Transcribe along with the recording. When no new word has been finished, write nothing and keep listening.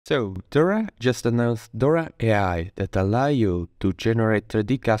So, Dora just announced Dora AI that allow you to generate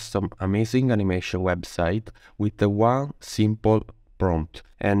 3D custom amazing animation website with the one simple prompt.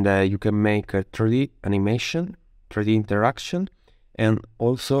 And you can make a 3D animation, 3D interaction, and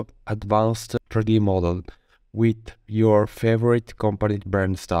also advanced 3D model with your favorite company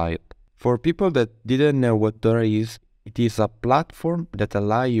brand style. For people that didn't know what Dora is, it is a platform that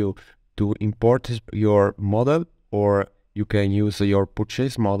allow you to import your model, or you can use your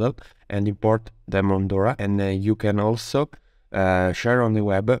purchase model and import them on Dora, and you can also share on the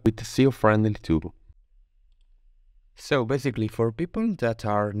web with SEO-friendly tool. So basically, for people that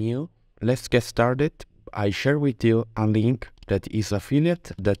are new, let's get started. I share with you a link that is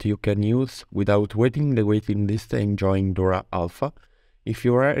affiliate that you can use without waiting the waiting list and join Dora Alpha. If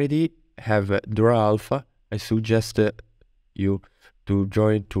you already have Dora Alpha, I suggest you to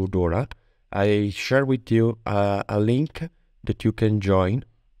join to Dora. I share with you a link that you can join,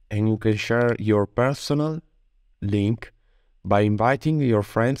 and you can share your personal link by inviting your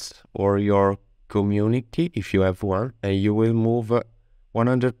friends or your community if you have one, and you will move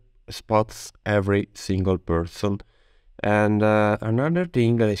 100 spots every single person. And another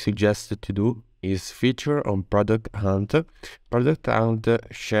thing that I suggest to do is feature on Product Hunt. Product Hunt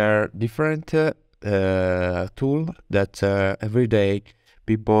share different tool that every day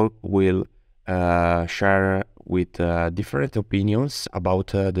people will share with different opinions about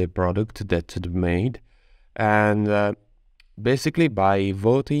the product that they made. And basically by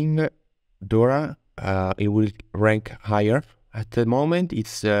voting Dora, it will rank higher. At the moment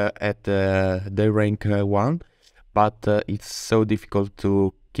it's at the rank 1, but it's so difficult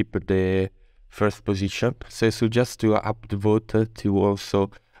to keep the first position. So I suggest to up the vote to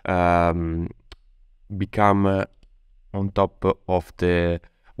also become on top of the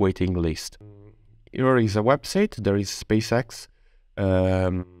waiting list. Here is a website. There is SpaceX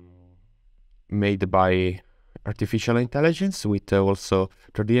made by artificial intelligence with also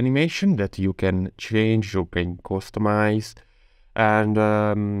 3D animation that you can change, you can customize, and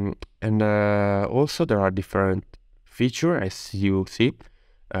also there are different features as you see.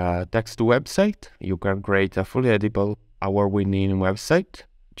 Text to website, you can create a fully editable award-winning website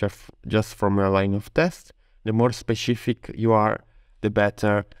just from a line of text. The more specific you are, the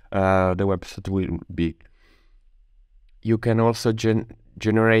better the website will be. You can also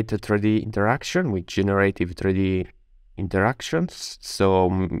generate a 3D interaction with generative 3D interactions,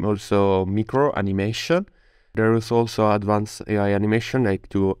 so also micro animation. There is also advanced AI animation, like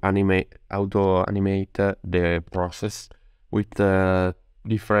to auto-animate the process with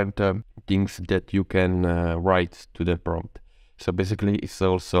different things that you can write to the prompt. So basically it's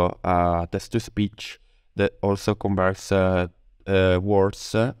also text-to-speech that also converts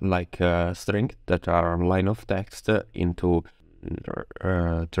words like string that are a line of text into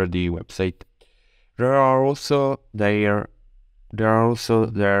 3D website. There are also their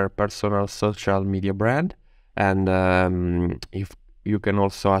personal social media brand, and if you can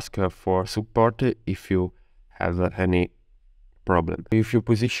also ask for support if you have any problem. If you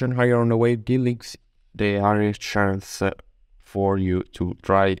position higher on the waiting links, there are a chance for you to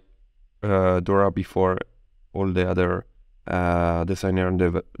try Dora before all the other designer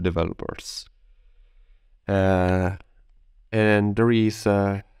and developers. And there is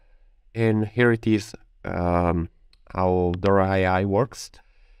and here it is how Dora AI works,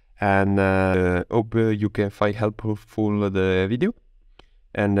 and hope you can find helpful the video,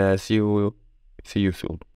 and see you soon.